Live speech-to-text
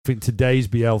I think today's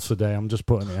Bielsa day. I'm just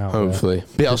putting it out Hopefully.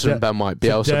 Bielsa and Ben White.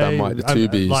 Bielsa, Ben White, the two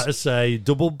Bs. Like I say,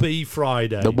 double B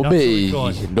Friday. Double B.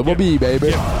 Double B,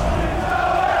 baby.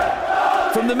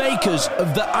 From the makers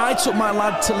of the I Took My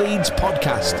Lad to Leeds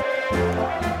podcast.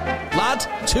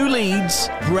 Lad to Leeds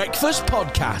Breakfast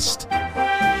Podcast.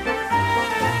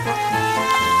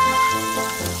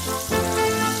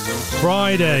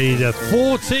 Friday the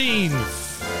 14th.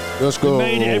 Let's go. We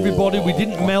made it, everybody. We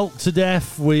didn't melt to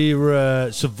death. We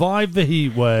survived the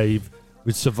heat wave.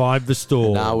 We survived the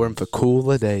storm. Now we're in for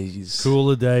cooler days.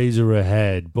 Cooler days are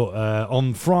ahead. But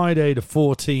on Friday, the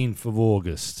 14th of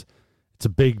August, it's a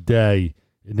big day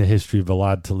in the history of the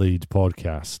Lad to Leeds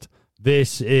podcast.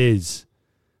 This is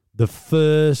the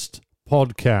first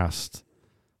podcast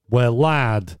where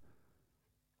Lad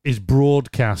is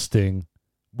broadcasting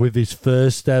with his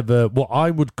first ever, what I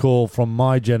would call from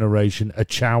my generation, a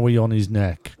chowie on his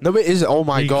neck. No, it isn't. Oh,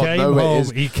 my God. No, it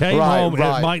is. He came home.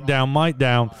 Mic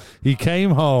down. He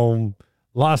came home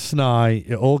last night.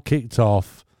 It all kicked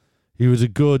off. He was a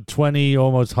good 20,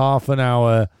 almost half an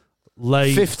hour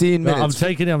late. 15 minutes. I'm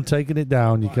taking it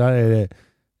down. You can't hear it.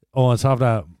 Oh, it's half an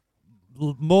hour.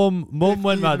 Mum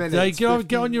went mad. Hey,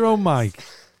 get on your own mic.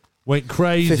 Went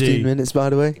crazy. 15 minutes, by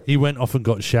the way. He went off and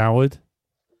got showered.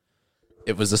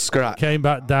 It was a scratch. Came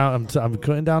back down. I'm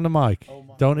cutting down the mic.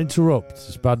 Don't interrupt.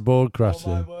 It's bad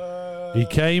broadcasting. He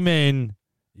came in.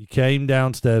 He came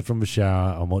downstairs from the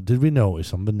shower. And what did we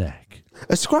notice on the neck?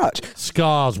 A scratch.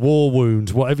 Scars, war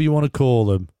wounds, whatever you want to call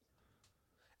them.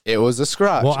 It was a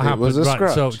scratch. What happened? It was a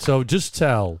scratch. So just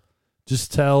tell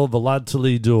the Lad to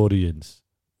Leeds audience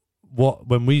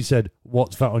when we said,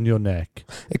 what's that on your neck?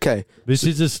 Okay. This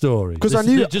is a story. Because I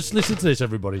knew... Just listen to this,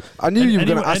 everybody. I knew you were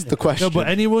going to ask the question. No, but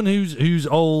anyone who's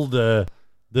older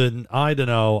than, I don't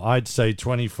know, I'd say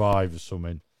 25 or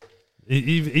something,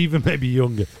 even maybe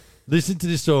younger, listen to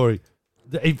this story.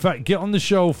 In fact, get on the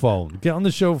show phone.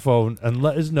 And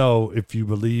let us know if you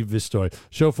believe this story.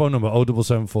 Show phone number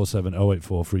 07747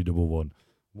 084 311.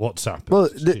 WhatsApp. Well,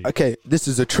 okay, this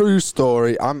is a true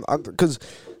story. Because,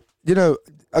 you know...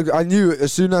 I knew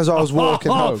as soon as I was walking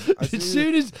home. As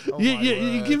soon as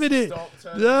you're giving it.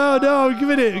 No, I'm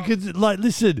giving it. Because, like,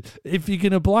 listen, if you're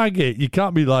going to blag it, you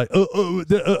can't be like,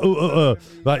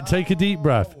 Like, take a deep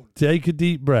breath. Take a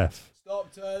deep breath.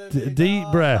 Stop turning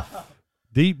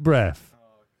Deep breath.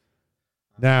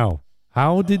 Now,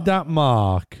 how did that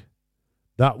mark,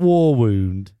 that war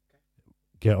wound,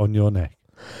 get on your neck?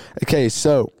 Okay,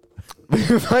 so we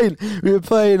were playing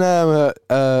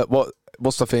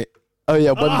what's the thing? Oh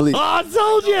yeah, Wembley. I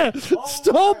told you.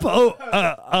 Stop.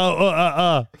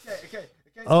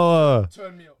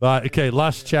 Turn me up. Right, okay,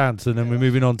 last chance, and then we're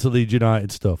moving on to Leeds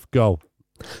United stuff. Go.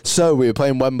 So we were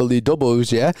playing Wembley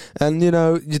doubles, yeah? And, you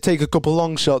know, you take a couple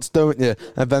long shots, don't you?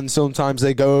 And then sometimes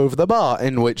they go over the bar,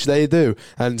 in which they do.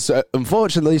 And so,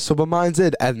 unfortunately, some of mine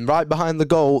did. And right behind the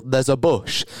goal, there's a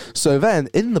bush. So then,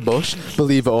 in the bush,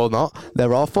 believe it or not,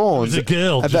 there are thorns. There's a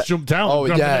girl just jumped out. Oh,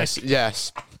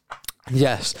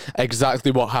 yes,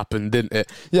 exactly what happened, didn't it?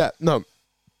 Yeah, no.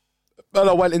 Then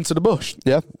I went into the bush,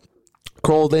 yeah?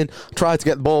 Crawled in, tried to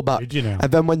get the ball back. Did you know? And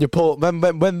then when you pull,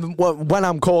 when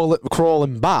I'm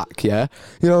crawling back, yeah,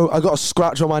 you know, I got a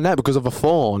scratch on my neck because of a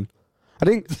thorn. I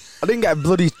didn't get a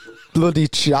bloody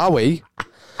chowie.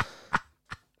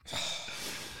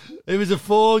 It was a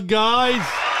thorn, guys.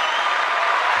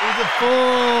 It was a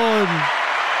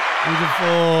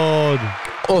thorn.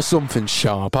 Or something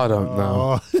sharp, I don't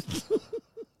know.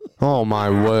 Oh my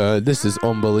word, this is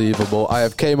unbelievable. I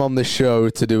have came on this show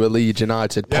to do a Leeds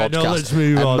United podcast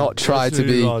and not try to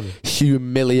be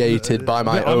humiliated by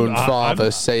my own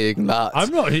father saying that. I'm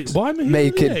not. Why am I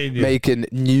making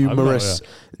numerous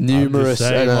and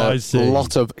a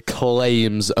lot of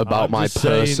claims about my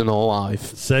personal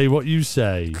life. Say what you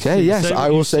say. Okay, yes, I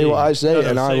will say what I say,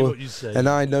 and I will, what you say. and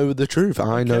I know the truth.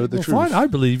 I know the truth. Fine, I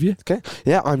believe you. Okay,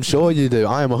 yeah, I'm sure you do.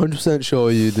 I am 100% sure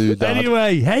you do, Dad.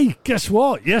 Anyway, hey, guess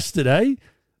what? Yesterday,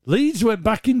 Leeds went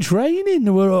back in training.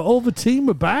 All the team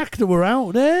were back. They were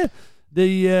out there.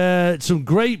 Some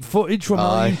great footage from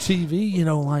LUTV. You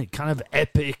know, like kind of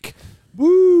epic.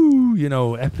 Woo! You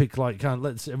know, epic, like, kind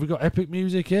of, have we got epic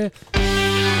music here?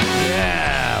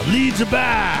 Yeah! Leeds are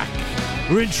back!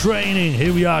 We're in training.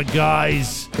 Here we are,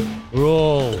 guys. We're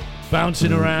all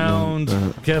bouncing around.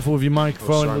 Careful with your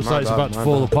microphone. It looks like it's about to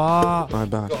fall apart. My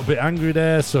bad. Got a bit angry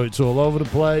there, so it's all over the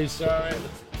place. Sorry.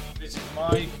 This is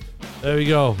Mike. There we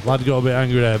go. Lad got a bit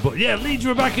angry there. But yeah, Leeds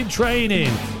were back in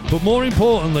training. But more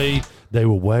importantly, they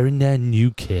were wearing their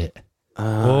new kit.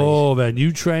 Their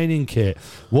new training kit.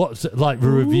 What's like the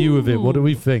review of it? What do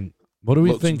we think? What do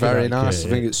we looks think? very of that nice. kit?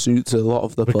 I think it suits a lot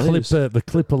of the players. The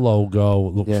Clipper logo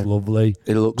looks lovely.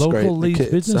 It looks Local great. Leeds The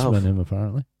kit businessman, itself. him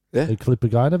apparently. Yeah. The Clipper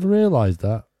guy. I never realised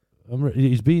that.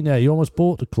 He's been there. He almost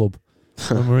bought the club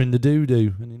when we were in the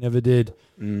doo-doo, and he never did.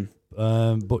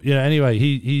 But yeah, anyway,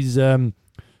 he's.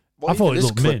 I thought it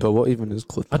looked Clipper. mint. What even is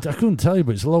Clipper? I couldn't tell you,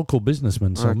 but it's a local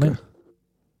businessman, so mint.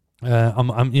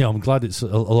 I'm glad it's a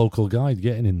local guy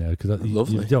getting in there because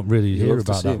you don't really hear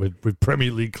about that with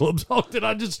Premier League clubs. Oh, did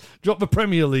I just drop the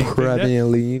Premier League? Premier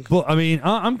League. But I mean,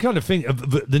 I'm kind of thinking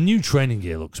the new training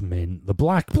gear looks mint. The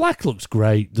black looks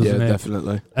great, doesn't it? Yeah,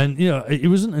 definitely. And it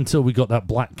wasn't until we got that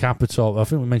black cap atop. I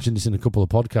think we mentioned this in a couple of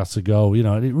podcasts ago.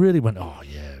 And it really went, oh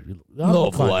yeah.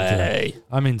 Lovely.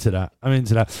 I'm into that.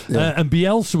 Yeah. And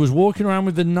Bielsa was walking around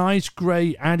with a nice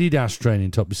grey Adidas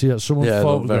training top. You see that? Someone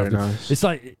photographed it. Nice. It's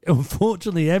like,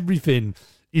 unfortunately, everything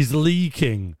is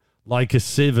leaking like a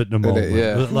sieve at the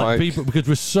moment. Like people, because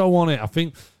we're so on it. I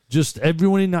think just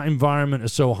everyone in that environment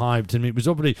is so hyped. And it was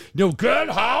obviously,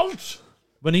 Gerhardt,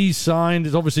 when he signed,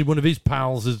 it's obviously one of his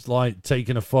pals has like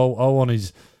taken a photo on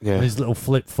his little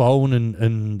flip phone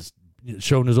and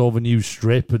showing us all the new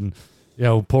strip and.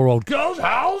 Poor old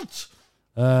Gerhardt.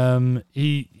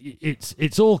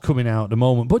 It's all coming out at the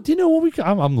moment, but do you know what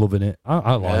I'm loving it.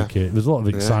 I like it. There's a lot of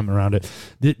excitement around it.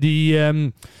 With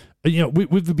the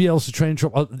Bielsa training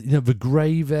drop, the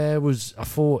grey there was. I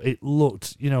thought it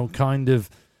looked, kind of.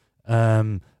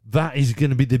 That is going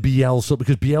to be the Bielsa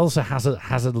because Bielsa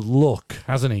has a look,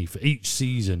 hasn't he, for each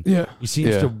season? Yeah, he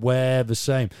seems to wear the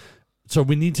same. So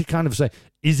we need to kind of say,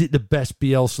 is it the best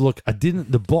Bielsa look?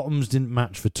 The bottoms didn't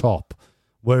match the top.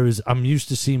 Whereas I'm used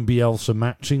to seeing Bielsa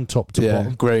matching top to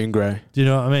bottom. Grey and grey. Do you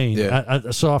know what I mean? Yeah.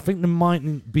 So I think there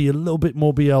might be a little bit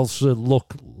more Bielsa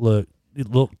look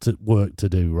to work to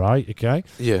do, right? Okay?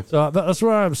 Yeah. So that's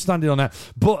where I'm standing on that.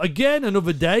 But again,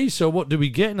 another day. So what do we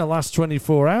get in the last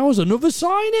 24 hours? Another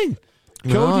signing.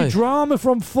 Cody Drama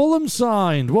from Fulham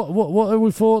signed. What are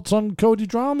we thoughts on Cody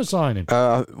Drama signing?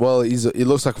 Well, he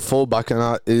looks like a fullback, and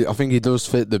I think he does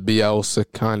fit the Bielsa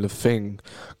kind of thing.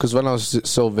 Because when I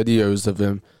saw videos of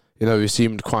him, he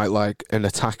seemed quite like an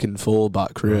attacking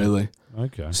fullback, really.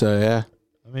 Okay. So yeah,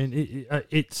 I mean,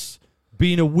 it's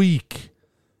been a week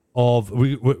of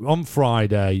we're on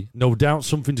Friday. No doubt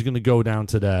something's going to go down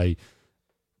today.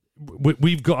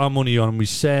 We've got our money on. We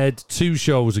said 2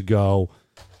 shows ago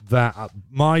that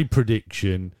my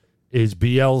prediction is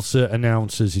Bielsa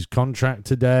announces his contract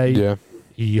today. Yeah.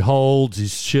 He holds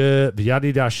his shirt, the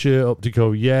Adidas shirt up to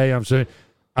go, yay, I'm sorry.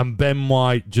 And Ben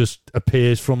White just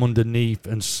appears from underneath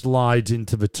and slides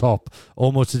into the top,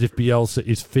 almost as if Bielsa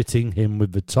is fitting him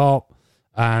with the top.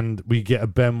 And we get a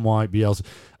Ben White Bielsa.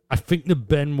 I think the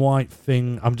Ben White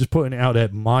thing, I'm just putting it out there,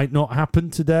 might not happen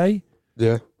today.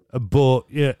 Yeah. But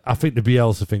yeah, I think the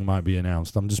Bielsa thing might be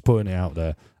announced. I'm just putting it out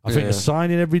there. I think they're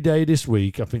signing every day this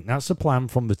week. I think that's the plan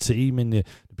from the team in the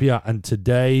PR. And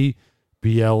today,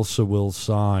 Bielsa will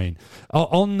sign.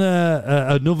 On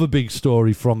another big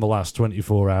story from the last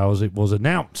 24 hours, it was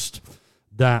announced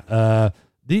that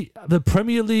the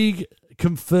Premier League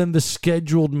confirmed the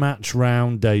scheduled match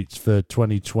round dates for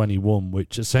 2021,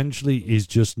 which essentially is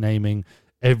just naming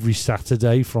every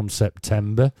Saturday from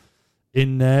September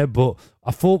in there. But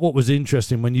I thought what was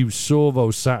interesting when you saw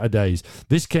those Saturdays,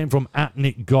 this came from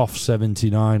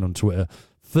 @NickGoff79 on Twitter.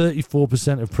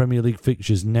 34% of Premier League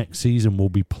fixtures next season will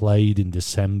be played in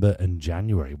December and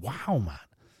January. Wow, man.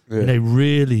 Yeah. And they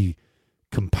really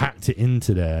compact it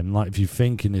into there. And like if you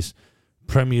think in this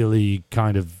Premier League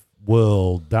kind of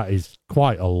world, that is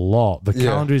quite a lot. The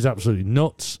calendar is absolutely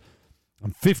nuts.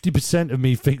 And 50% of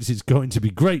me thinks it's going to be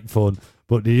great fun,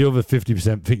 but the other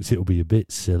 50% thinks it'll be a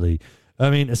bit silly. I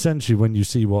mean, essentially, when you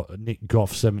see what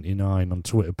NickGoff79 on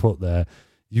Twitter put there,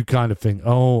 you kind of think,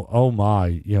 oh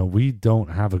my, we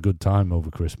don't have a good time over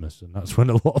Christmas, and that's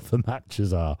when a lot of the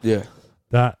matches are. Yeah,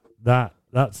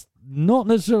 that's not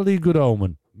necessarily a good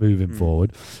omen moving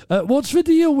forward. What's the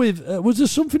deal with? Was there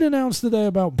something announced today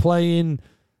about playing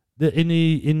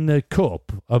in the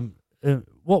cup?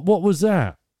 What was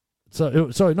that?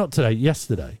 Sorry, not today.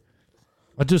 Yesterday.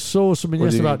 I just saw something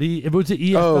yesterday about was it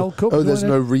EFL Cup? Oh, there's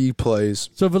no replays.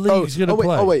 So the league's going to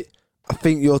play. Oh wait, I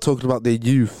think you're talking about the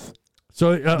youth.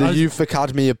 So the youth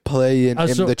academy are playing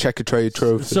in the Checker Trade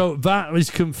Trophy. So that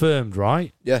is confirmed,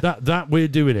 right? Yeah. That we're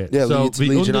doing it. Yeah. So Leeds the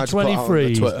under United put out on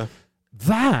 23s.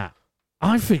 That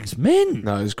I think's mint.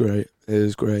 No, it's great. It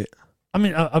is great. I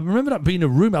mean, I remember that being a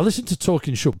rumor. I listened to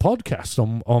Talking Shop podcast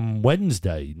on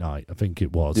Wednesday night, I think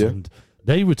it was, and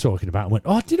they were talking about it and went,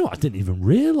 oh, do you know what? I didn't even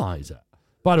realise that.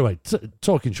 By the way,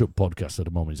 Talking Shop podcast at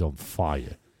the moment is on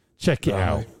fire. Check it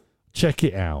out. Check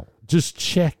it out. Just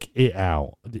check it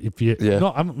out. If you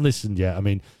haven't listened yet, I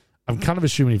mean, I'm kind of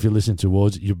assuming if you're listening to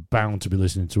us, you're bound to be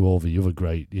listening to all the other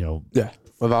great,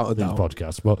 without a these doubt.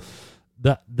 podcasts. But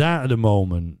that at the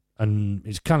moment, and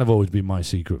it's kind of always been my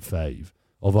secret fave.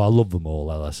 Although I love them all,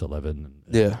 LS11,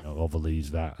 and all the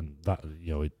Leeds that,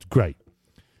 it's great.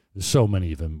 There's so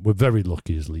many of them. We're very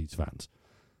lucky as Leeds fans,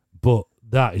 but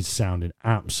that is sounding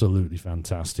absolutely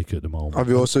fantastic at the moment. Have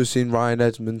you also seen Ryan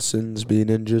Edmondson's been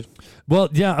injured? Well,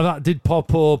 yeah, that did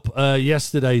pop up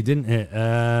yesterday, didn't it?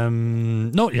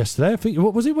 Not yesterday. I think,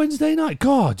 what was it, Wednesday night?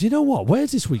 God, you know what?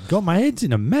 Where's this week? God, my head's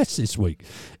in a mess this week.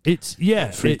 It's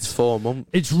 3 to 4 months.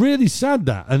 It's really sad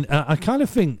that, and I kind of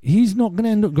think he's not going to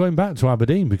end up going back to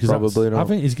Aberdeen because Probably not. I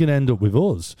think he's going to end up with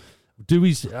us.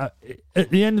 At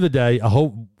the end of the day, I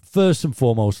hope, first and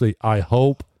foremostly, I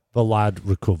hope the lad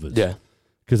recovers. Yeah.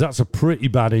 Because that's a pretty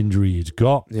bad injury he's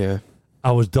got. Yeah.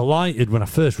 I was delighted when I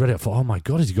first read it. I thought, oh my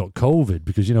God, has he got COVID?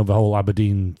 Because, the whole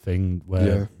Aberdeen thing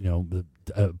where,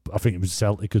 I think it was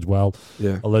Celtic as well,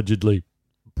 allegedly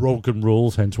broken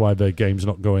rules, hence why their game's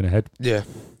not going ahead. Yeah.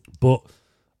 But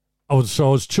I was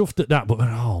chuffed at that, but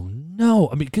oh no.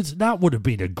 I mean, because that would have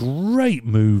been a great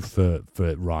move for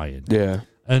Ryan. Yeah.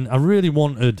 And I really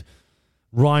wanted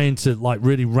Ryan to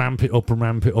really ramp it up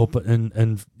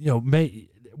and make.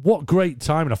 What great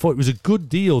time. And I thought it was a good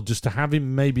deal just to have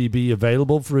him maybe be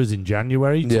available for us in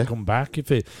January to come back if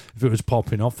it was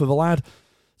popping off for the lad.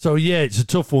 So, it's a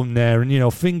tough one there.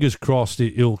 And, fingers crossed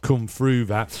he'll come through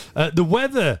that. The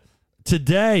weather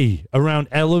today around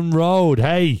Ellen Road.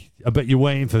 Hey, I bet you're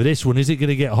waiting for this one. Is it going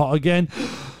to get hot again?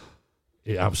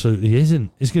 It absolutely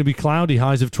isn't. It's going to be cloudy,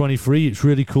 highs of 23. It's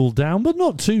really cooled down, but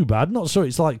not too bad. Not so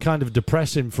it's kind of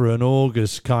depressing for an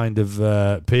August kind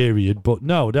of period. But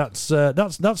no, that's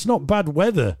not bad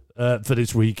weather for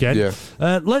this weekend.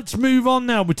 Yeah. Let's move on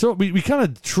now. We kind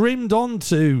of trimmed on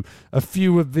to a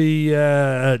few of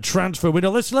the transfer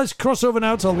window. Let's cross over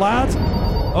now to Lad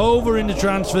over in the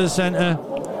transfer centre.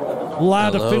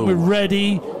 Lad, Hello. I think we're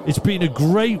ready. It's been a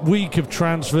great week of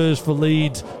transfers for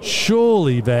Leeds.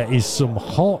 Surely there is some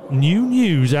hot new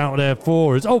news out there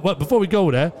for us. Oh, but before we go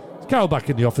there, is Carol back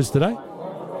in the office today?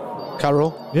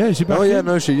 Carol? Yeah, is she back in? Oh, yeah,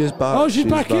 no, she is back. Oh, she's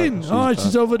back in. She's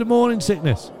She's over the morning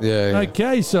sickness. Yeah.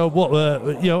 Okay, so what,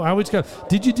 how it's going?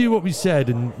 Did you do what we said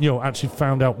and, actually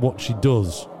found out what she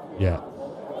does? Yeah.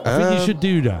 I think you should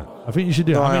do that.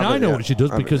 No, I know yeah. what she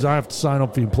does because I have to sign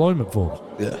up for employment forms.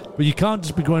 Yeah. But you can't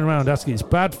just be going around asking. It's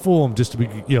bad form just to be,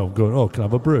 going, oh, can I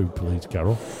have a brew, please,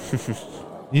 Carol?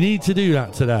 You need to do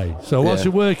that today. So whilst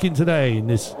you're working today in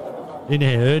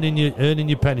here, earning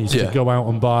your pennies to go out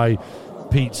and buy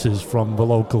pizzas from the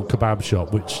local kebab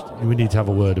shop, which we need to have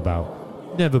a word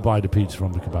about. Never buy the pizza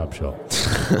from the kebab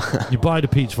shop. You buy the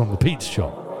pizza from the pizza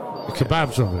shop.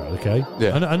 Kebabs from it, okay?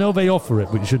 Yeah. I know they offer it,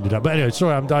 but you shouldn't do that. But anyway,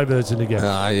 sorry, I'm diverting again.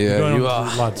 You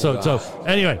are. Lad. So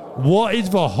anyway, what is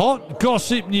the hot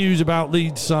gossip news about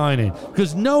Leeds signing?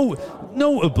 Because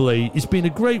notably, it's been a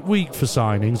great week for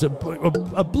signings,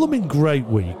 a blooming great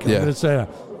week. I'm going to say that.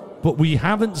 But we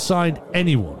haven't signed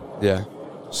anyone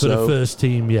for the first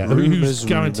team yet. Who's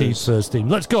guaranteed first team?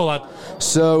 Let's go, lad.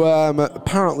 So,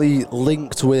 apparently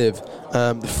linked with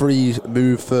the free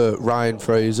move for Ryan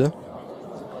Fraser.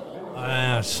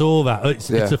 I saw that. It's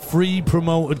a free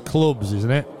promoted clubs, isn't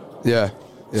it? Yeah.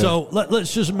 So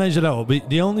let's just measure that up.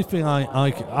 The only thing I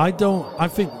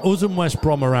think us and West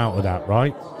Brom are out of that,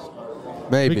 right?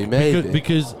 Maybe.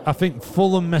 Because I think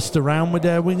Fulham messed around with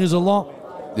their wingers a lot.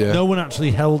 Yeah. No one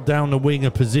actually held down the winger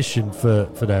position for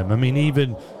them. I mean,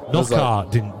 even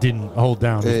Knockhart didn't hold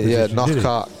down his position.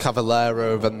 Knockhart,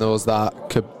 Cavallero, then there was that.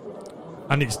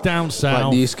 And it's down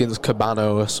south. Like Neeskins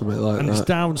Cabano or something like that. And it's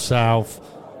down south.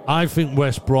 I think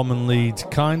West Brom and Leeds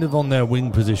kind of on their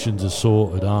wing positions are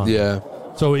sorted, aren't they? Yeah.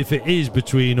 So if it is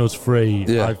between us three,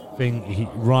 I think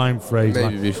Ryan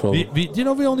Fraser. Maybe before.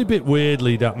 The only bit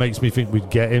weirdly that makes me think we'd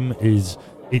get him is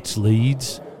it's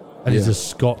Leeds and he's a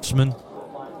Scotsman.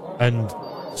 And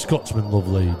Scotsmen love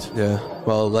Leeds. Yeah.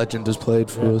 Well, Legend has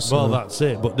played for us. Well, so. that's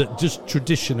it. But just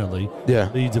traditionally, Yeah.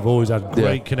 Leeds have always had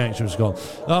great connection with Scotland.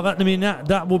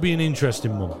 That will be an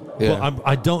interesting one. Yeah. But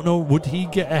I don't know, would he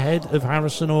get ahead of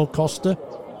Harrison or Costa?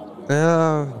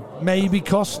 Maybe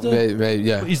Costa? Maybe,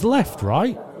 yeah. But he's left,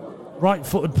 right?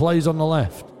 Right-footed plays on the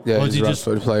left. Yeah, or he's is he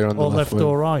right-footed player on the left wing.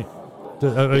 or right?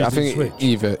 I think switch?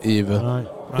 either. Right,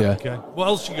 Yeah. okay. What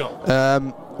else you got?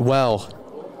 Well,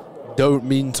 don't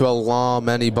mean to alarm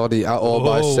anybody at all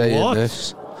by saying what?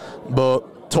 this,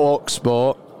 but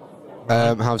TalkSport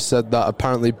have said that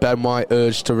apparently Ben White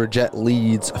urged to reject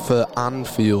Leeds for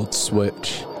Anfield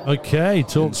switch. Okay,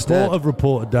 TalkSport Instead. have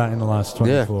reported that in the last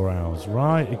 24 hours.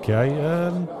 Right, okay.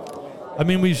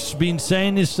 We've been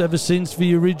saying this ever since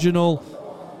the original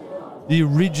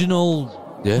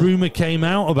Yeah. Rumour came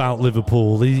out about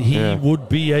Liverpool. He would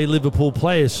be a Liverpool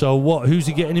player. So what? Who's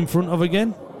he getting in front of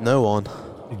again? No one.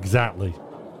 Exactly.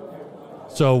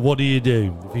 So what do?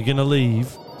 If you're going to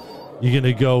leave, you're going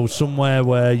to go somewhere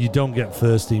where you don't get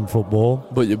first team football.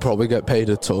 But you probably get paid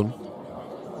a ton.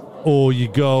 Or you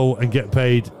go and get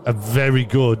paid a very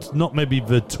good, not maybe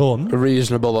the ton, A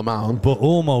reasonable amount. but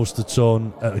almost a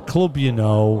ton at a club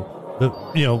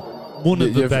one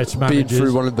of the best managers. Been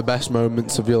through one of the best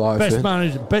moments of your life. Best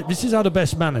manager. This is how the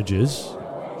best managers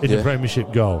in the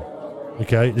Premiership go.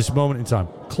 Okay, this moment in time.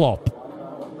 Klopp,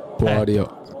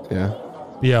 Guardiola. Yeah.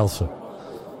 Bielsa.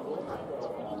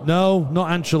 No,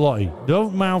 not Ancelotti.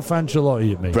 Don't mouth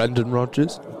Ancelotti at me. Brendan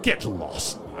Rodgers. Get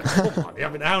lost. Come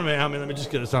on. How many? Let me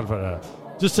just get a sound for that.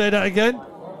 Just say that again.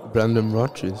 Brendan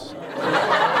Rodgers.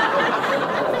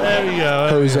 There we go.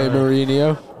 Jose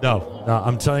Mourinho. No,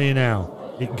 I'm telling you now.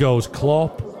 It goes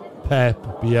Klopp, Pep,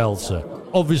 Bielsa.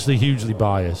 Obviously hugely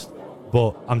biased,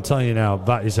 but I'm telling you now,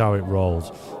 that is how it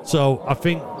rolls. So I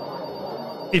think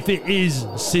if it is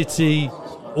City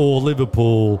or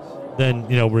Liverpool, then,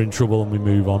 we're in trouble and we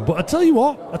move on. But I tell you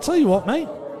what, mate.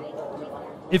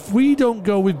 If we don't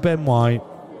go with Ben White,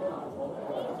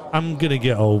 I'm going to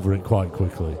get over it quite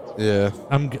quickly. Yeah.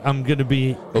 I'm going to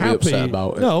be happy. Be upset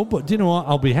about it. No, but do you know what?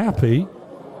 I'll be happy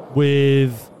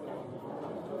with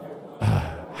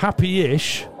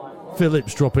happy-ish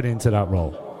Phillips dropping into that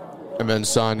role. And then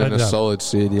signing a solid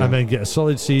CDM. And then get a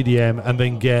solid CDM and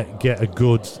then get a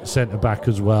good centre-back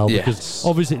as well. Yes. Because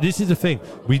obviously, this is the thing.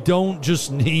 We don't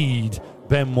just need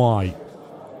Ben White.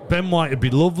 Ben White would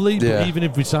be lovely, but even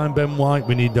if we sign Ben White,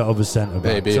 we need that other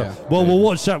centre-back. Maybe, We'll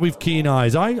watch that with keen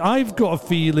eyes. I've got a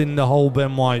feeling the whole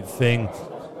Ben White thing,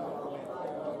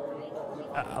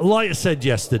 like I said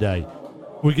yesterday,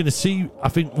 we're going to see, I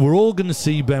think we're all going to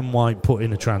see Ben White put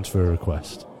in a transfer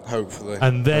request. Hopefully.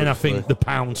 And then I think the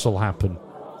pounce will happen.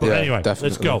 But anyway,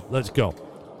 definitely. let's go.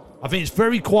 I think it's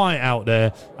very quiet out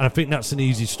there, and I think that's an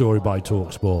easy story by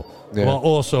TalkSport. Yeah. Well,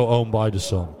 also owned by The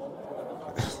Sun.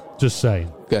 Just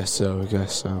saying. Guess so.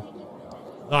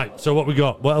 Right, so what we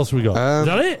got? What else we got? Is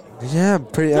that it? Yeah,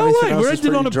 pretty. No everything way, else we're is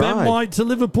ending on a pretty dry. Ben White to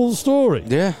Liverpool story.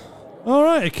 Yeah. All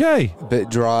right, okay. Bit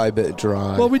dry.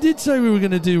 Well, we did say we were going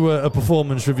to do a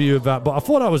performance review of that, but I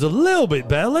thought that was a little bit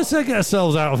better. Let's get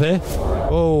ourselves out of here.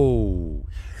 Oh.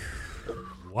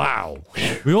 Wow.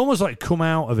 We almost come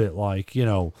out of it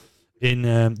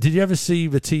in... did you ever see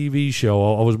the TV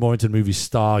show? I was more into the movie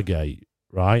Stargate,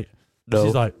 right?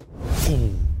 No. This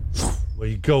is where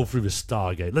you go through the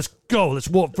Stargate. Let's go. Let's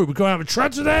walk through. We're going to have a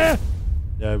tragedy.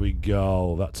 There we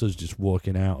go. That's us just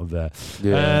walking out of there.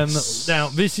 Yes. Now,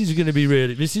 this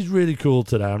is really cool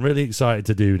today. I'm really excited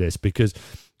to do this because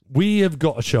we have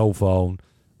got a show phone,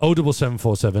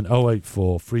 07747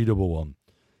 084 311.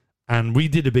 And we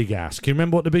did a big ask. Can you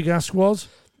remember what the big ask was?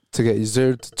 To get your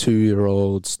 0 to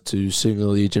 2-year-olds to sing a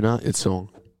Leeds United song.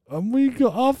 And we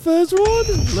got our first one.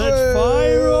 Let's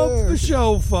fire up the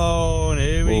show phone.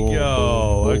 Here we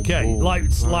go. Okay, like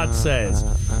Lad says,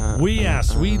 we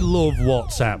love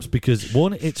WhatsApps because,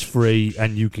 one, it's free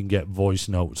and you can get voice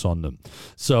notes on them.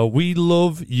 So we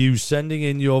love you sending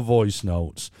in your voice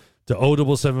notes to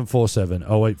 07747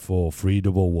 084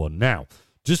 311. Now,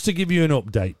 just to give you an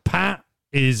update, Pat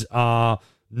is our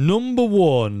number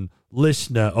one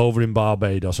listener over in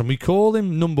Barbados. And we call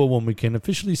him number one. We can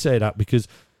officially say that because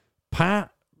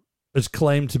Pat has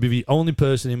claimed to be the only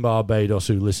person in Barbados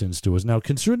who listens to us. Now,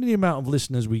 considering the amount of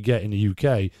listeners we get in the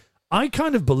UK, I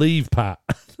kind of believe Pat.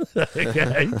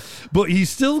 Okay? But he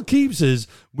still keeps us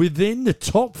within the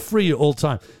top 3 at all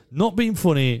time. Not being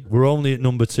funny, we're only at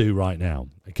number 2 right now.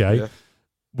 Okay? Yeah.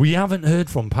 We haven't heard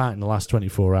from Pat in the last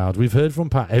 24 hours. We've heard from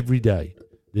Pat every day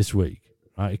this week.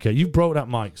 Right? Okay, you broke that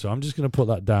mic, so I'm just going to put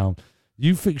that down.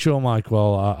 You fix your mic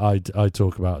while I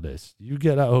talk about this. You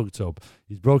get that hooked up.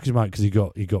 He's broke his mic because he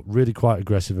got really quite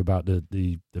aggressive about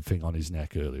the thing on his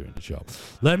neck earlier in the show.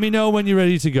 Let me know when you're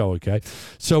ready to go, okay?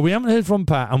 So we haven't heard from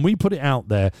Pat, and we put it out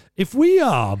there. If we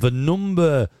are the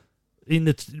number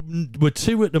we're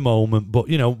 2 at the moment, but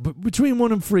between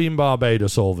 1 and 3 in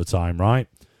Barbados all the time, right?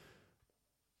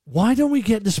 Why don't we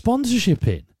get the sponsorship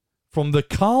in from the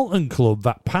Carlton club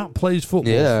that Pat plays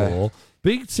football for?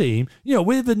 Big team.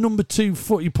 We're the number 2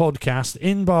 footy podcast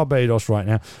in Barbados right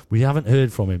now. We haven't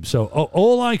heard from him. So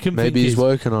all I can think is... Maybe he's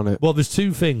working on it. Well, there's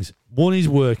 2 things. One, he's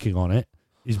working on it.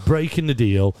 He's breaking the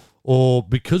deal. Or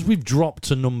because we've dropped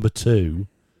to number 2,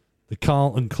 the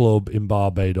Carlton club in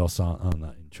Barbados aren't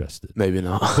that interested. Maybe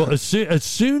not. But as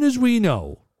soon as we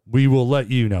know we will let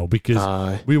you know, because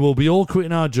Aye. we will be all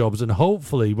quitting our jobs, and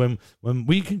hopefully when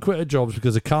we can quit our jobs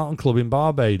because of Carlton Club in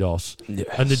Barbados, Yes.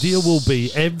 and the deal will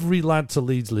be every Lad to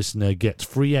Leeds listener gets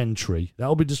free entry.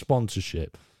 That'll be the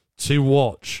sponsorship to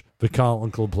watch the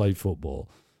Carlton Club play football.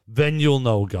 Then you'll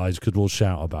know, guys, because we'll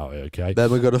shout about it, okay? Then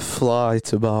we're going to fly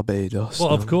to Barbados. Well,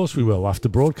 of course we will. Have to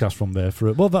broadcast from there for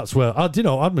it. Well, that's where I'd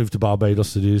move to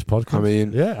Barbados to do this podcast. I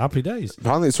mean, yeah, happy days.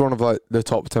 Apparently, it's one of like the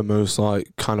top 10 most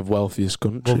like kind of wealthiest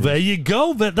countries. Well, there you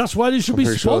go. That's why they should be I'm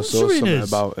pretty sure I saw sponsoring something us.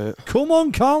 about it. Come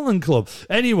on, Carlton Club.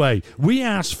 Anyway, we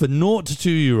asked for 0 to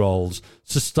 2-year-olds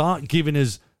to start giving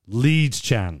us Leeds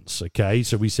chants. Okay,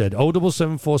 so we said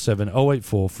 07747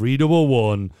 084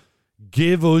 311.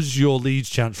 Give us your Leeds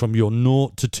chants from your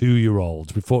 0 to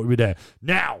 2-year-olds. We thought we'd be there.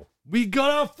 Now, we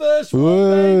got our first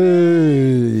one,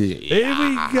 baby. Here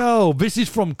we go. This is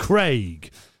from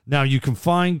Craig. Now, you can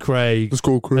find Craig, Let's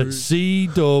go, Craig. at C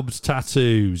Dubs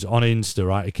Tattoos on Insta,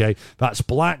 right? Okay. That's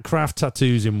Black Craft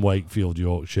Tattoos in Wakefield,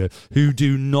 Yorkshire, who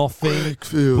do nothing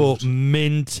Wakefield. but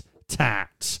mint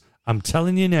tats. I'm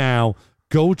telling you now,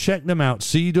 go check them out.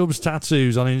 C Dubs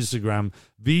Tattoos on Instagram.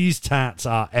 These tats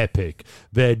are epic.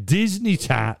 Their Disney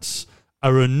tats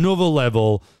are another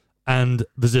level, and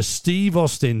there's a Steve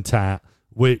Austin tat,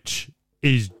 which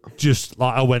is just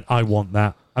like, I want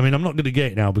that. I mean, I'm not going to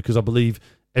get it now because I believe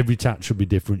every tat should be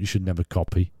different. You should never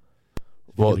copy.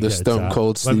 What, the Stone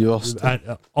Cold Steve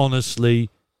Austin? Honestly,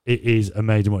 it is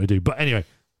amazing what you do. But anyway,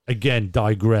 again,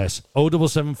 digress.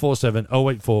 07747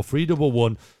 084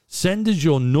 311. Send us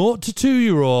your 0 to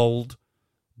 2-year-old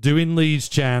doing Leeds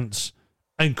chants,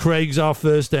 and Craig's our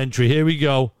first entry. Here we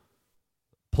go.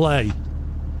 Play.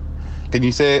 Can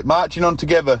you say marching on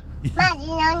together? Marching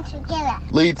on together.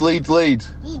 Leeds, Leeds, Leeds.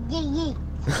 Yeet.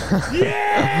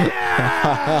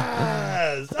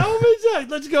 Yes!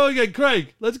 Let's go again,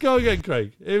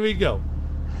 Craig. Here we go.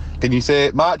 Can you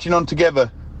say marching on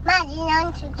together? Marching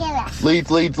on together. Leeds,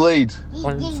 Leeds, Leeds. Yeet.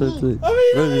 I mean,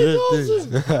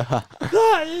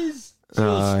 that is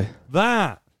awesome.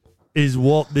 That is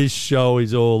what this show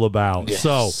is all about. Yes.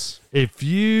 So, if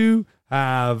you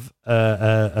have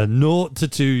a 0 to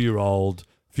 2-year-old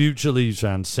future Leeds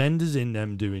fan, send us in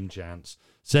them doing chants.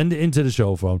 Send it into the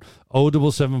show phone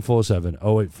 07747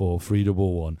 084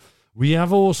 311. We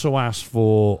have also asked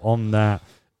for on that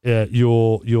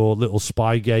your little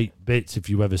Spygate bits. If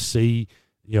you ever see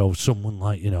someone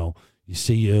like you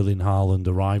see Erling Haaland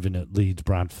arriving at Leeds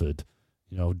Bradford,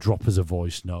 drop us a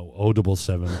voice note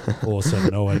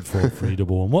 07747 084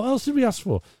 311. What else did we ask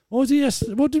for? What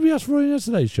did we ask for in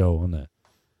yesterday's show on there?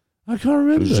 I can't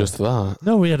remember. It was just that.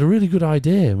 No, we had a really good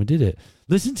idea and we did it.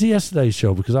 Listen to yesterday's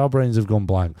show because our brains have gone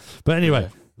blank. But anyway,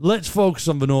 let's focus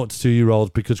on the 0 to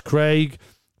 2-year-olds because Craig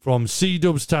from C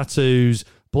Dubs Tattoos,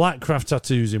 Black Craft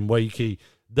Tattoos in Wakey,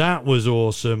 that was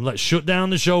awesome. Let's shut down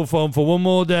the show phone for one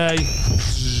more day.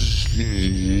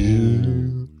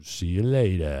 See you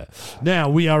later. Now,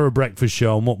 we are a breakfast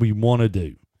show, and what we want to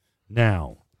do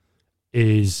now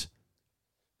is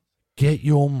get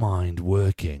your mind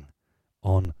working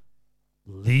on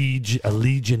a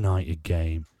Leeds United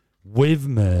game with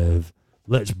Merv.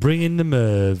 Let's bring in the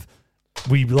Merv.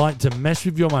 We like to mess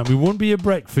with your mind. We wouldn't be a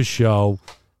breakfast show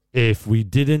if we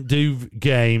didn't do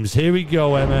games. Here we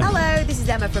go, Emma. Hello, this is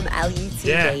Emma from LUTV,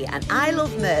 Yeah. and I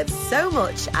love Merv so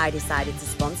much I decided to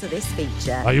sponsor this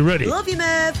feature. Are you ready? Love you,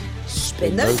 Merv.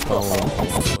 Spin those balls.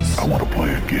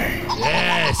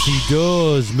 Yes, he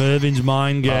does. Mervin's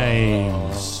Mind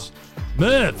Games.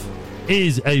 Merv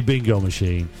is a bingo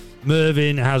machine.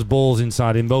 Mervin has balls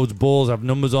inside him. Those balls have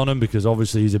numbers on them because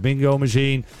obviously he's a bingo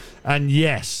machine. And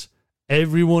yes,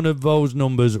 every one of those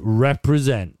numbers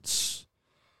represents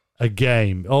a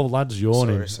game. Oh, lad's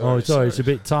yawning. Sorry. It's a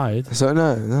bit tired. So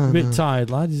no. A bit tired,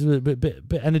 lad. He's a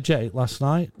bit energetic last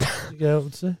night. You get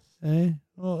up to, eh?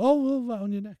 Oh, that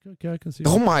on your neck. Okay, I can see.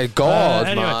 Oh my God,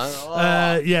 Anyway,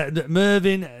 man.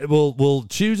 Mervin will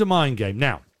choose a mind game.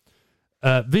 Now,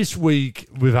 this week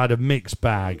we've had a mixed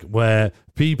bag where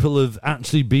people have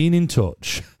actually been in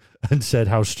touch and said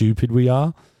how stupid we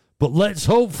are. But let's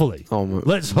hopefully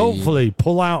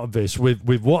pull out of this with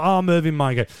what our Mervin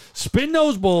mind game. Spin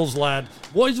those balls, lad.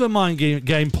 What is the mind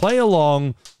game? Play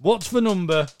along. What's the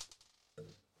number?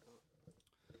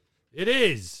 It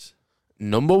is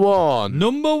Number one.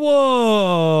 number 1.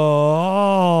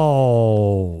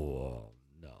 Oh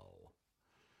no!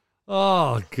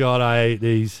 Oh God, I hate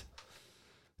these.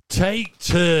 Take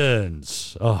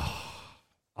turns. Oh,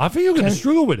 I think you're going to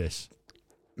struggle with this.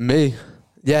 Me.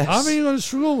 Yes. I think you're going to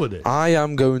struggle with it. I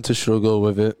am going to struggle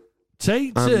with it.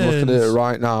 Take I'm turns. looking at it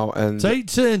right now, and Take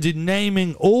turns in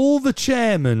naming all the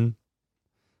chairmen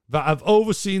that have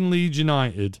overseen Leeds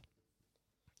United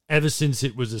ever since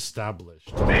it was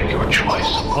established. Make your choice.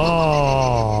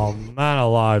 Oh, man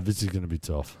alive, this is going to be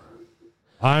tough.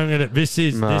 This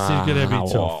is going to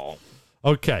be tough.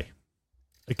 Okay,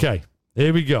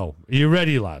 here we go. Are you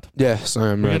ready, lad? Yes, I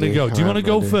am ready. We're going to go. Do you want to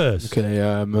go first? Okay, you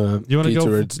want to Peter go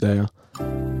Ridsdale.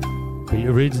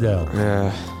 Peter Ridsdale.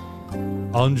 Yeah.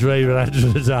 Andre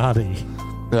Radrizzani.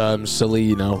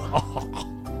 Celino.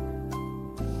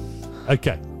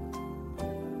 Okay.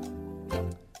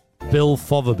 Bill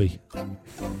Fotherby.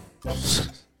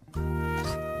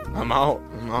 I'm out.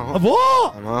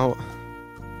 What? I'm out.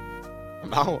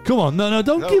 Come on, no,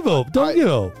 don't give up. Don't give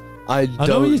up. I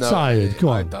know you're tired. Come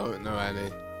on. I don't know any.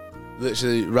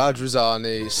 Literally,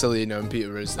 Radrizzani, Celino, and Peter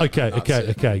Ridsdale. Okay,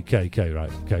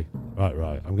 right.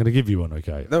 I'm going to give you one,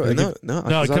 okay? No.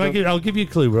 I'll give you a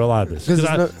clue where I'll add this. Because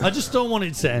I just don't want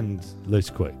it to end this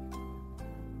quick.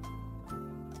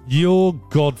 Your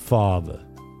godfather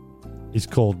is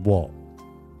called what?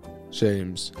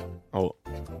 James. Oh.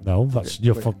 No, that's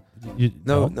your... Wait,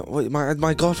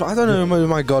 my godfather. I don't know who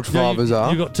my godfathers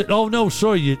are. You got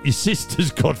sorry, your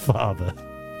sister's godfather.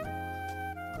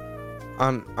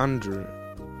 Andrew.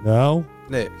 No.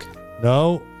 Nick.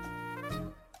 No.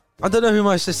 I don't know who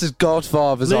my sister's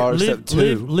godfathers are except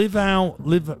two. Live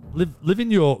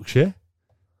in Yorkshire.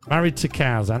 Married to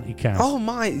cows, anti-cows. Oh,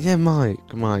 Mike. Yeah,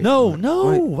 Mike. No,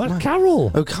 that's Mike.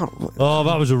 Carol. Oh, Carol. Oh,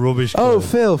 that was a rubbish Oh,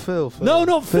 clue. Phil. No,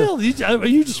 not Phil. Are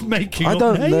you just making up names? I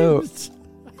don't know.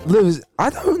 Lewis, I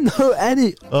don't know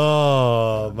any.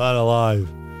 Oh, man alive.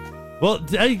 Well,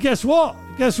 hey, guess what?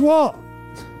 Is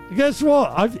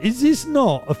this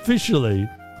not officially...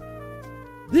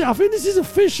 Yeah, I think this is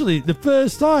officially the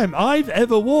first time I've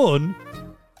ever won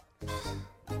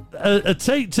a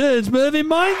Take Turns Mervyn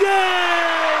Mind Game!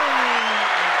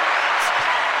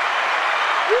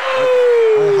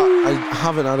 I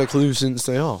haven't had a clue since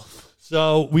they off.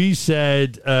 So we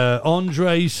said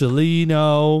Andre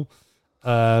Celino.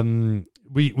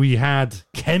 We had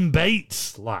Ken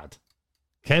Bates, lad.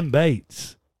 Ken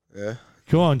Bates. Yeah.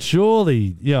 Come on,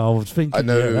 surely. I was thinking. I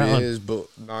know who he is, but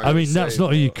that's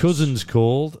not who your cousin's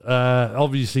called.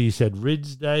 Obviously, you said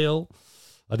Ridsdale.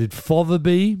 I did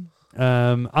Fotherby.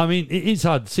 It's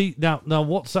hard. See, now,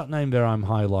 what's that name there I'm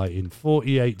highlighting?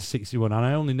 48 to 61. And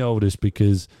I only know this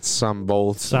because Sam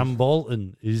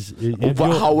Bolton is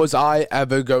but how was I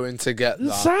ever going to get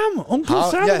that? Sam, Uncle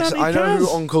Sam. Yes, I know who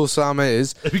Uncle Sam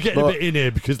is. We're getting a bit in here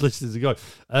because listeners are going.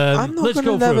 I'm not going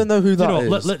to never know who that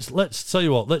is. Let's tell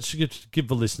you what. Let's give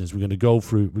the listeners. We're going to go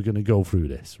through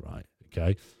this, right?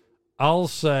 Okay. I'll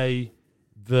say.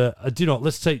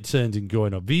 Let's take turns in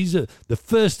going up. The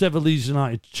first ever Leeds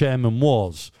United chairman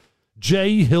was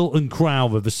J. Hilton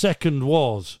Crowther. The second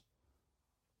was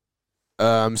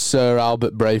Sir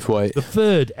Albert Braithwaite. The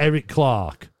third, Eric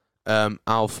Clark.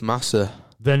 Alf Massa.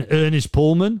 Then Ernest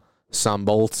Pullman. Sam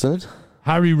Bolton.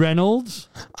 Harry Reynolds.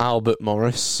 Albert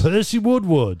Morris. Percy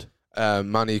Woodward.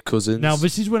 Manny Cousins. Now,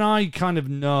 this is when I kind of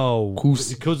know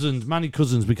Manny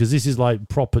Cousins, because this is like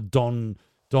proper Don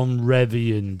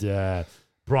Revy and...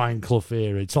 Brian Clough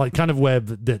era. It's like kind of where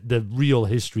the real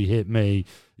history hit me.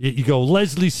 You go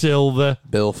Leslie Silver,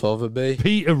 Bill Fotherby,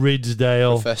 Peter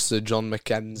Ridsdale, Professor John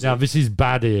Mackenzie. Now this is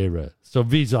bad era. So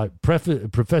these like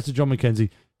Professor John Mackenzie,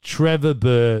 Trevor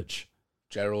Birch,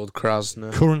 Gerald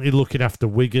Krasner, currently looking after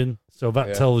Wigan. So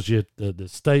that tells you the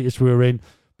status we're in.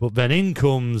 But then in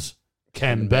comes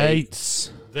Ken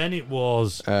Bates. Then it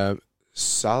was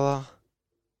Salah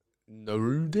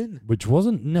Nuruddin, which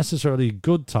wasn't necessarily a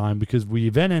good time because we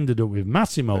then ended up with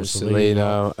Massimo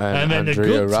Celino and then Andrea the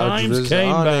good times came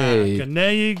back, and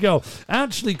there you go.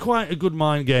 Actually, quite a good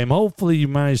mind game. Hopefully, you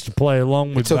managed to play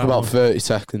along with. It took about 30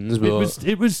 seconds, but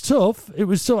it was tough. It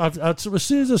was tough. As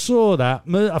soon as I saw that,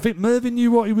 I think Mervyn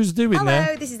knew what he was doing.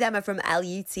 Hello, this is Emma from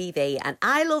LUTV, and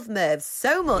I love Merv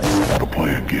so much. Gotta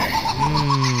play a game.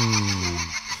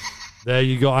 There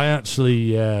you go. I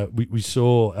actually we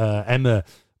saw Emma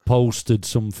posted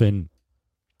something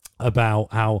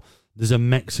about how there's a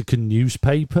Mexican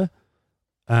newspaper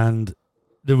and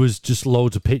there was just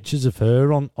loads of pictures of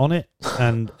her on it,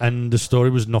 and the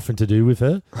story was nothing to do with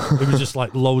her. It was just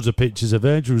like loads of pictures of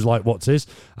her, and she was like, what's this?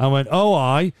 I went,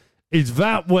 is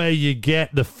that where you get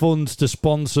the funds to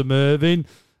sponsor Mervyn?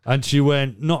 And she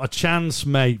went, not a chance,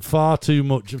 mate. Far too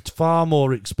much, far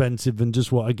more expensive than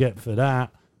just what I get for that.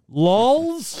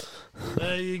 Lols.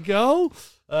 There you go.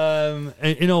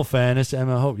 In all fairness,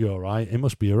 Emma, I hope you're all right. It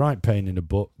must be a right pain in the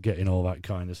butt getting all that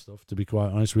kind of stuff, to be quite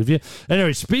honest with you.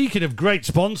 Anyway, speaking of great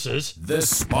sponsors... The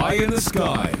Spy in the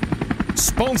Sky.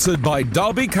 Sponsored by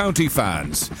Derby County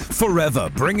fans. Forever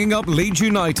bringing up Leeds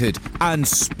United and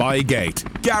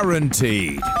Spygate.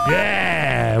 Guaranteed.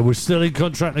 Yeah, we're still in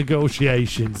contract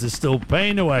negotiations. They're still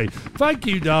paying away. Thank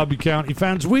you, Derby County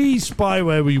fans. We spy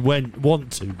where we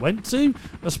want to?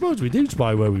 I suppose we do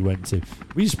spy where we went to.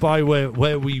 We spy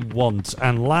where we want.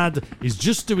 And Lad is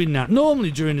just doing that.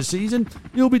 Normally during the season,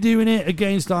 you'll be doing it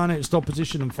against our next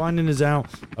opposition and finding us out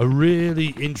a really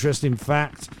interesting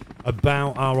fact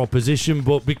about our opposition.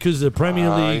 But because the Premier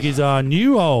League is our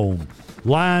new home,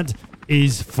 Lad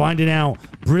is finding out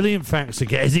brilliant facts to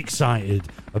get us excited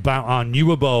about our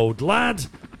new abode. Lad,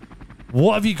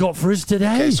 what have you got for us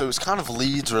today? Okay, so it's kind of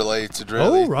Leeds related,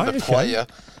 really. Oh, right, the player.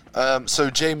 So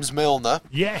James Milner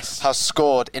has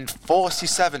scored in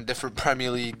 47 different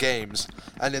Premier League games,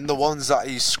 and in the ones that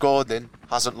he's scored in,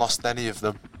 hasn't lost any of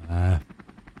them.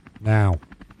 Now,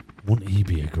 wouldn't he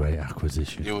be a great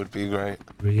acquisition? He would be great.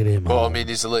 Bring it in, man. But I mean,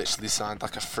 he's literally signed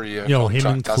like a 3-year him contract,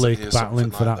 and Click hasn't he, or battling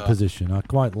something for like that position. I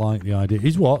quite like the idea.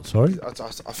 He's what? Sorry. I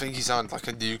think he signed like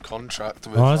a new contract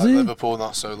with has he? Liverpool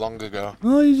not so long ago.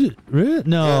 Oh, is it really?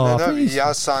 No, Yeah, I think he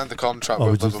has signed the contract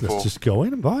with Liverpool. Let's just go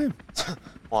in and buy him.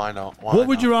 Why not? What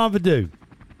would you rather do?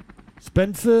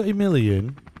 Spend 30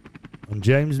 million on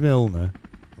James Milner,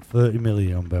 or 30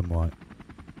 million on Ben White?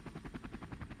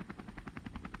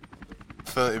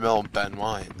 30 mil on Ben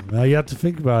White. Now you had to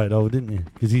think about it, though, didn't you?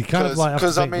 Because you kind of like have to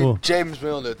Because I think, mean, well, James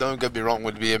Milner, don't get me wrong,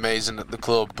 would be amazing at the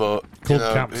club, but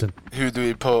Club captain. Who do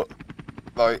we put?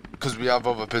 Like, because we have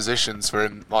other positions for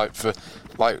him.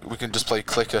 We can just play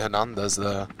Clicker Hernandez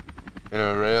there. You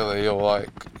know, really,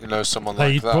 or someone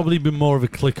like he'd that. probably be more of a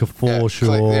Clicker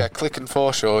Forshaw. Click and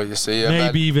Forshaw. You see,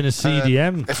 maybe even a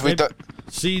CDM. If we don't,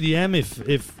 CDM,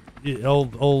 if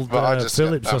old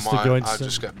Phillips has to go into. I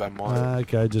just get Ben White.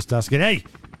 Okay, just asking. Hey,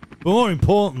 but more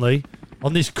importantly,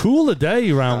 on this cooler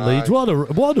day around Leeds, what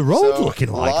are the roads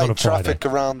looking like on a Friday? Traffic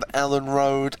around Ellen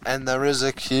Road, and there is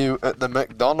a queue at the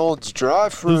McDonald's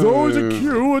drive-through. There's always a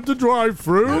queue at the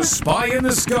drive-through. Spy in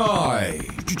the sky.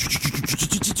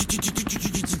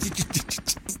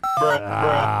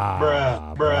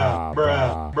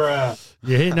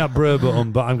 You're hitting that bruh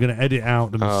button, but I'm going to edit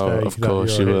out the mistake. Of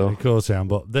course you will. Of course I am.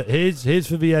 But here's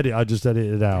for the edit. I just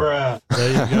edited it out.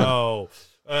 There you go.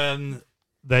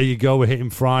 There you go. We're hitting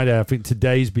Friday. I think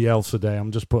today's Bielsa day.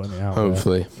 I'm just putting it out.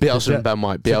 Hopefully. Bielsa and Ben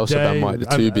White. Bielsa, Ben White, the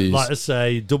two Bs. Like I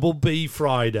say, double B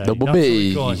Friday. Double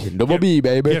B. Double B,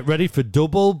 baby. Get ready for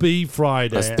double B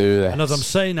Friday. Let's do this. And as I'm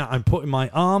saying that, I'm putting my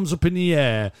arms up in the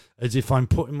air as if I'm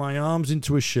putting my arms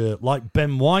into a shirt, like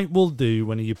Ben White will do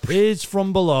when he appears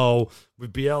from below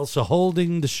with Bielsa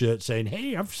holding the shirt saying,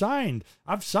 hey, I've signed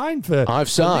for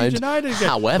Leeds United again.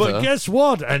 However. But guess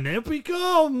what? And here he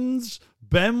comes.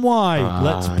 Ben White.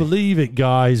 Let's believe it,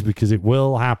 guys, because it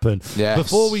will happen. Yes.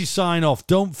 Before we sign off,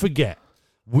 don't forget,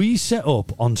 we set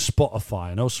up on Spotify.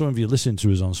 I know some of you listen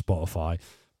to us on Spotify,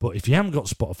 but if you haven't got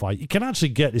Spotify, you can actually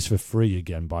get this for free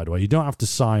again, by the way. You don't have to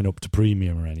sign up to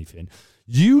premium or anything.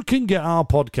 You can get our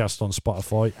podcast on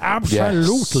Spotify,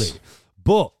 absolutely. Yes.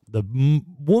 But the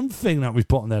one thing that we've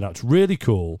put on there that's really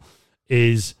cool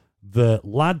is the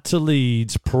Lad to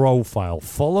Leeds profile.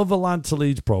 Follow the Lad to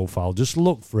Leeds profile. Just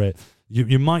look for it.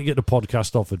 You might get the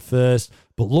podcast offered first,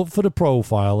 but look for the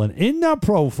profile. And in that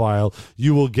profile,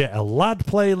 you will get a lad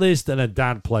playlist and a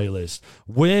dad playlist.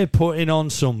 We're putting on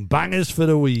some bangers for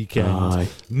the weekend.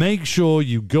 Make sure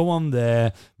you go on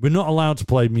there. We're not allowed to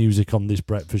play music on this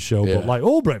breakfast show, but like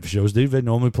all breakfast shows do, they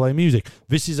normally play music.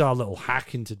 This is our little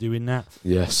hack into doing that.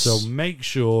 Yes. So make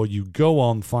sure you go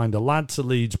on, find a Lad to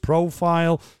Leeds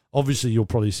profile. Obviously, you'll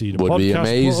probably see the podcast. Would be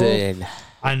amazing.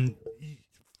 And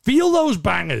feel those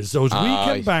bangers, those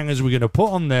weekend bangers we're going to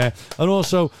put on there. And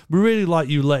also, we really like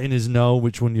you letting us know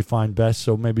which one you find best.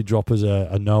 So maybe drop us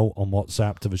a note on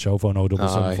WhatsApp to the show phone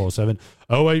 07747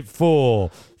 084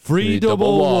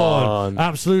 311.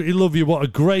 Absolutely love you. What a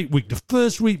great week. The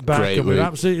first week back, and we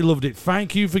absolutely loved it.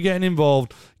 Thank you for getting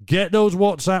involved. Get those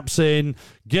WhatsApps in.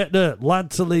 Get the Lad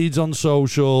to Leeds on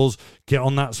socials. Get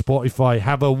on that Spotify.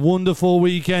 Have a wonderful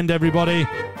weekend, everybody.